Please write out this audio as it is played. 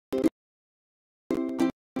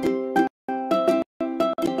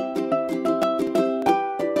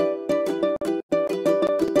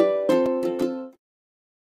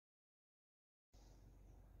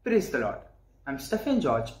Praise the Lord. I'm Stephen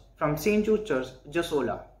George from St. Jude Church,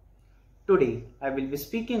 Jasola. Today, I will be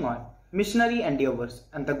speaking on missionary endeavors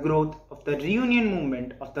and the growth of the reunion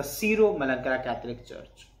movement of the Syro-Malankara Catholic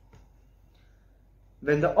Church.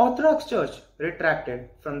 When the Orthodox Church retracted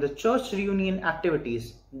from the church reunion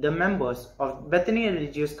activities, the members of Bethany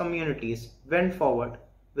religious communities went forward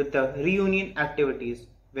with the reunion activities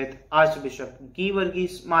with Archbishop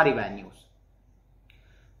Georgis Marivanius.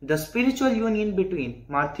 The spiritual union between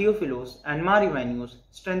Mar Theophilos and Marivanius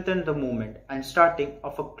strengthened the movement and starting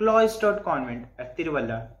of a cloistered convent at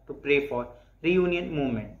Tiruvalla to pray for reunion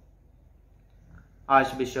movement.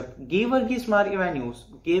 Archbishop Georgis Marivanius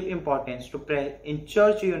gave importance to prayer in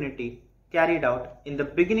church unity carried out in the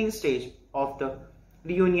beginning stage of the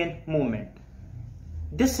reunion movement.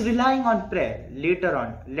 This relying on prayer later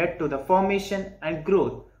on led to the formation and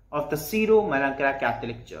growth of the Syro-Malankara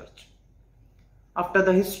Catholic Church. After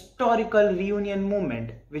the historical reunion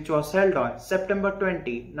movement, which was held on September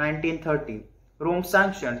 20, 1930, Rome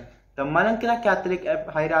sanctioned the Malankara Catholic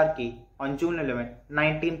hierarchy on June 11,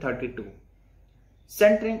 1932,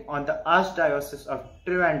 centering on the Archdiocese of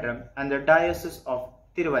Trivandrum and the Diocese of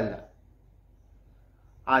Tiruvalla.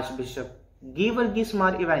 Archbishop Georgis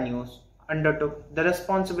Marivanius undertook the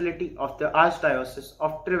responsibility of the Archdiocese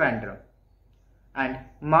of Trivandrum and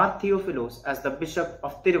Mar Theophilos as the Bishop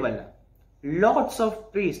of Tiruvalla. Lots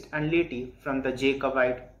of priests and laity from the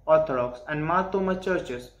Jacobite, Orthodox and Mar Thoma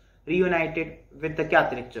churches reunited with the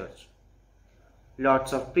Catholic Church.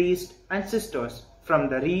 Lots of priests and sisters from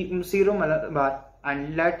the Syro-Malabar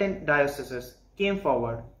and Latin dioceses came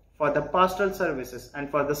forward for the pastoral services and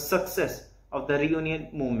for the success of the reunion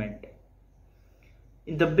movement.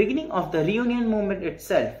 In the beginning of the reunion movement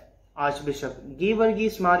itself, Archbishop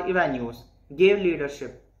Georgis Marivanius gave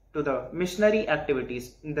leadership to the missionary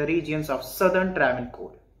activities in the regions of southern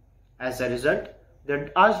Travancore. As a result,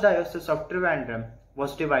 the Archdiocese of Trivandrum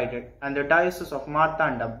was divided and the Diocese of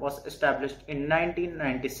Marthandam was established in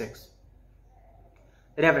 1996.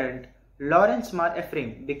 Reverend Lawrence Mar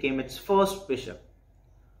Ephraim became its first bishop.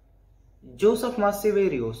 Joseph Mar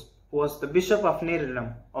Severius, who was the Bishop of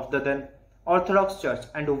Nerilum of the then Orthodox Church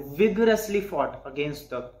and who vigorously fought against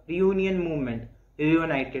the reunion movement,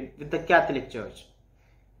 reunited with the Catholic Church,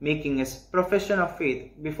 making his profession of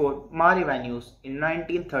faith before Marivanius in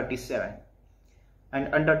 1937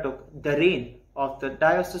 and undertook the reign of the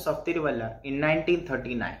Diocese of Tiruvalla in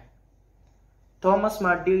 1939. Thomas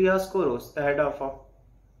Mar Dioscoros, the head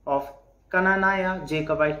of Cananaya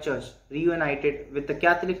Jacobite Church, reunited with the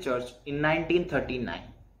Catholic Church in 1939.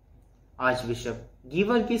 Archbishop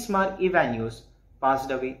Georgis Marivanius passed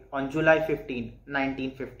away on July 15,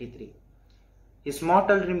 1953. His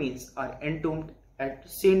mortal remains are entombed at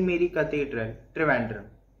St. Mary Cathedral, Trivandrum.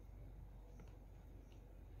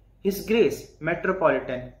 His Grace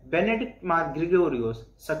Metropolitan Benedict Mar Gregorios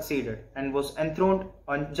succeeded and was enthroned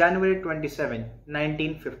on January 27,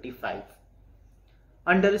 1955.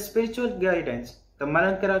 Under his spiritual guidance, the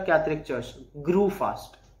Malankara Catholic Church grew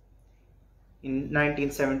fast. In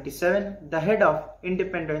 1977, the head of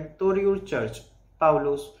independent Toriur Church,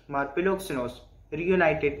 Paulos Mar Piloxinos,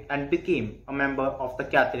 reunited and became a member of the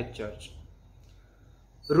Catholic Church.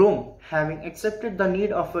 Rome, having accepted the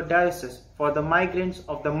need of a diocese for the migrants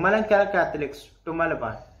of the Malankara Catholics to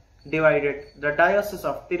Malabar, divided the Diocese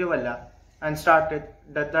of Tiruvalla and started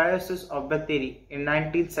the Diocese of Bethany in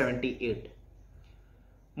 1978.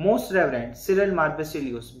 Most Reverend Cyril Mar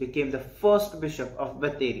Basilius became the first bishop of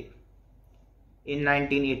Bethany. In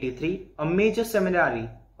 1983, a major seminary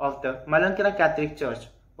of the Malankara Catholic Church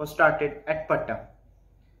was started at Pattam.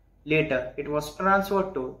 Later, it was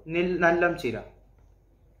transferred to Nallamchira.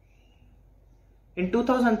 In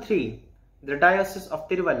 2003, the Diocese of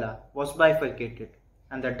Tiruvalla was bifurcated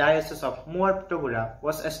and the Diocese of Muartobura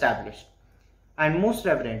was established, and Most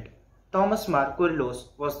Reverend Thomas Mar Kurlos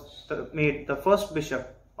was made the first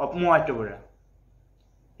bishop of Muartobura.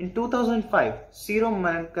 In 2005,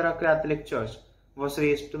 Syro-Malankara Catholic Church was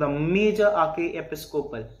raised to the major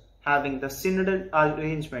archiepiscopal, having the synodal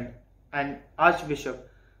arrangement, and Archbishop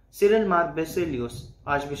Cyril Mar Basilius,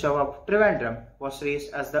 Archbishop of Trivandrum, was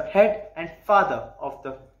raised as the head and father of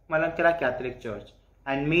the Malankara Catholic Church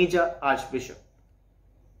and major archbishop.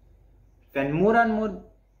 When more and more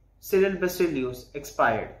Cyril Basilius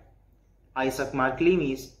expired, Isaac Mar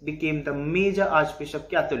Clemes became the major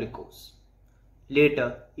Archbishop Catholicos.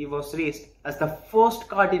 Later, he was raised as the first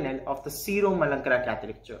cardinal of the Syro-Malankara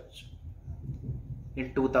Catholic Church.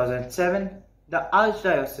 In 2007, the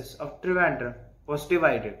Archdiocese of Trivandrum was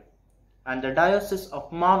divided and the Diocese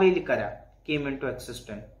of Mavelikara came into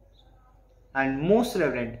existence. And Most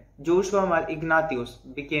Reverend Joshua Mar Ignatius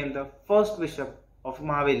became the first bishop of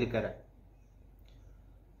Mavelikara.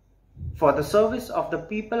 For the service of the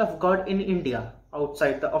people of God in India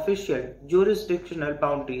outside the official jurisdictional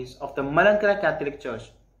boundaries of the Malankara Catholic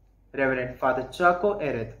Church, Reverend Father Chaco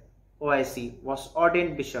Ereth, OIC, was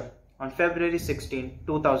ordained bishop on February 16,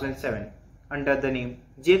 2007 under the name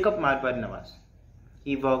Jacob Mar Barnabas.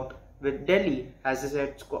 He worked with Delhi as his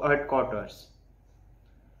headquarters.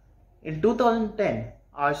 In 2010,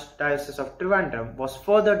 Archdiocese of Trivandrum was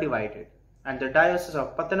further divided and the Diocese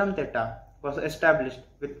of Pathanamthitta was established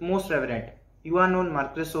with Most Reverend Ivanian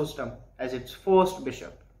Mar Chrysostom as its first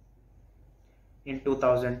bishop. In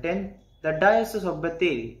 2010, the Diocese of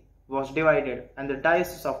Batheri was divided and the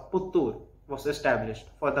Diocese of Puttur was established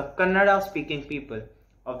for the Kannada-speaking people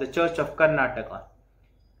of the Church of Karnataka,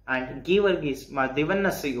 and Geevarghese Mar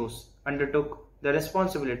Divannasius undertook the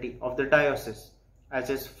responsibility of the diocese as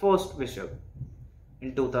his first bishop.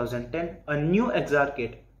 In 2010, a new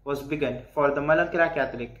exarchate was begun for the Malankara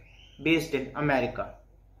Catholic based in America.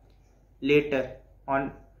 Later,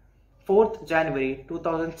 on 4th January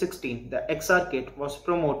 2016, the exarchate was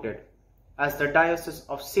promoted as the Diocese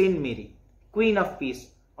of Saint Mary, Queen of Peace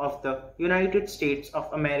of the United States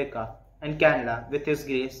of America and Canada with His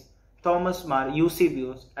Grace Thomas Mar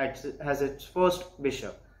Eusebius as its first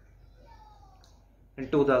bishop. In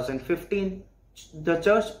 2015, the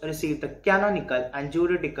church received the canonical and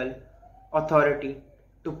juridical authority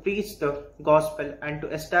to preach the gospel and to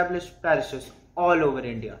establish parishes all over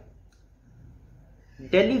India.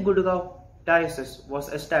 Delhi Gurgaon Diocese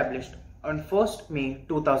was established on 1st May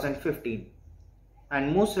 2015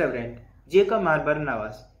 and Most Reverend Jacob Mar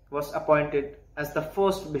Barnabas was appointed as the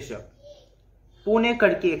first bishop. Pune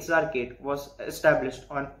Kadki Exarchate was established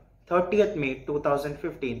on 30th May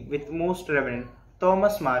 2015 with Most Reverend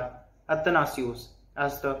Thomas Mar Athanasius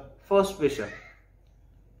as the first bishop.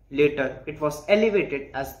 Later, it was elevated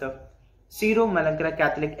as the Syro-Malankara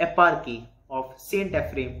Catholic Eparchy of Saint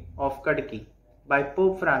Ephraim of Kadki by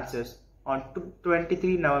Pope Francis on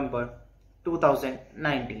 23 November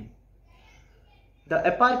 2019. The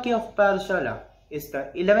Eparchy of Parashala is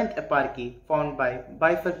the 11th eparchy formed by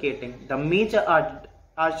bifurcating the major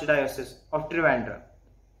archdiocese of Trivandrum.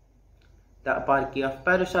 The Eparchy of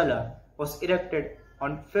Parashala was erected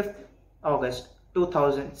on 5th August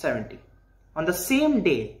 2070. On the same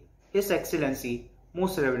day, His Excellency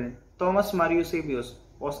Most Reverend Thomas Mar Eusebius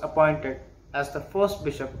was appointed as the first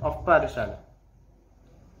bishop of Parashala.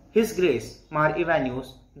 His Grace Mar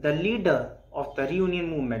Ivanius, the leader of the reunion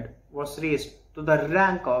movement, was raised to the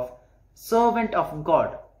rank of Servant of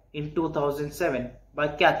God in 2007 by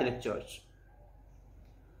Catholic Church.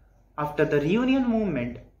 After the reunion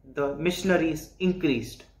movement, the missionaries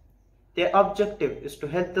increased. Their objective is to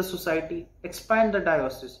help the society, expand the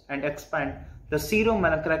diocese and expand the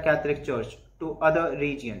Syro-Malankara Catholic Church to other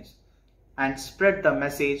regions and spread the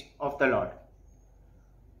message of the Lord.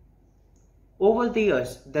 Over the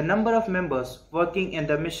years, the number of members working in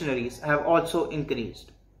the missionaries have also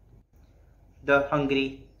increased. The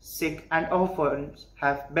hungry, sick and orphans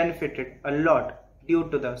have benefited a lot due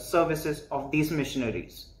to the services of these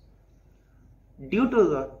missionaries. Due to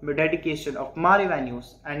the dedication of Mar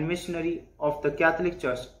Ivanius and missionary of the Catholic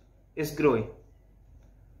Church is growing.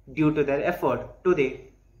 Due to their effort, today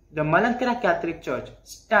the Malankara Catholic Church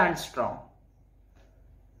stands strong.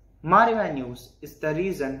 Mar Ivanius is the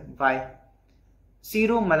reason why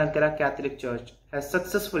Syro-Malankara Catholic Church has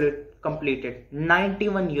successfully completed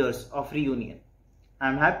 91 years of reunion. I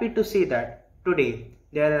am happy to say that today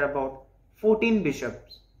there are about 14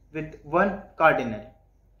 bishops with 1 cardinal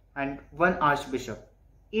and 1 archbishop,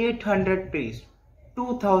 800 priests,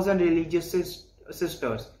 2000 religious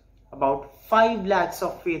sisters, about 5 lakhs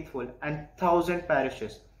of faithful and 1000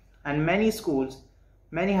 parishes, and many schools,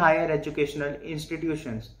 many higher educational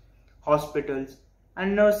institutions, hospitals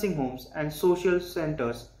and nursing homes and social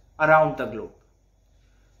centers around the globe.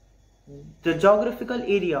 The geographical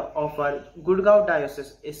area of our Gurgaon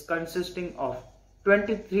Diocese is consisting of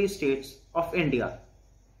 23 states of India.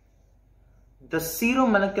 The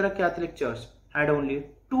Syro-Malankara Catholic Church had only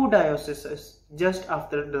 2 dioceses just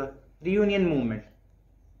after the reunion movement.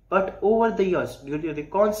 But over the years, due to the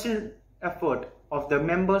constant effort of the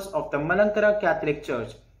members of the Malankara Catholic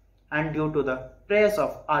Church and due to the prayers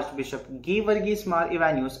of Archbishop Geevarghese Mar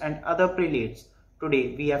Ivanius and other prelates,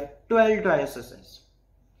 today we have 12 dioceses.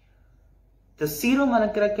 The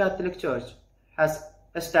Syro-Malankara Catholic Church has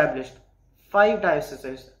established 5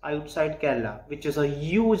 dioceses outside Kerala, which is a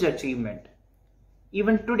huge achievement.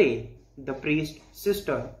 Even today, the priest,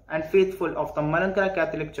 sister and faithful of the Malankara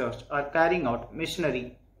Catholic Church are carrying out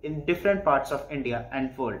missionary in different parts of India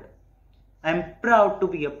and world. I am proud to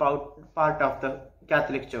be a part of the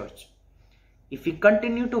Catholic Church. If we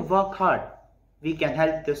continue to work hard, we can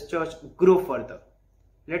help this church grow further.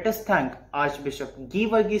 Let us thank Archbishop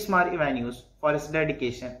Geevarghese Mar Ivanius for his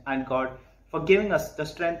dedication and God for giving us the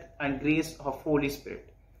strength and grace of Holy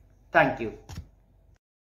Spirit. Thank you.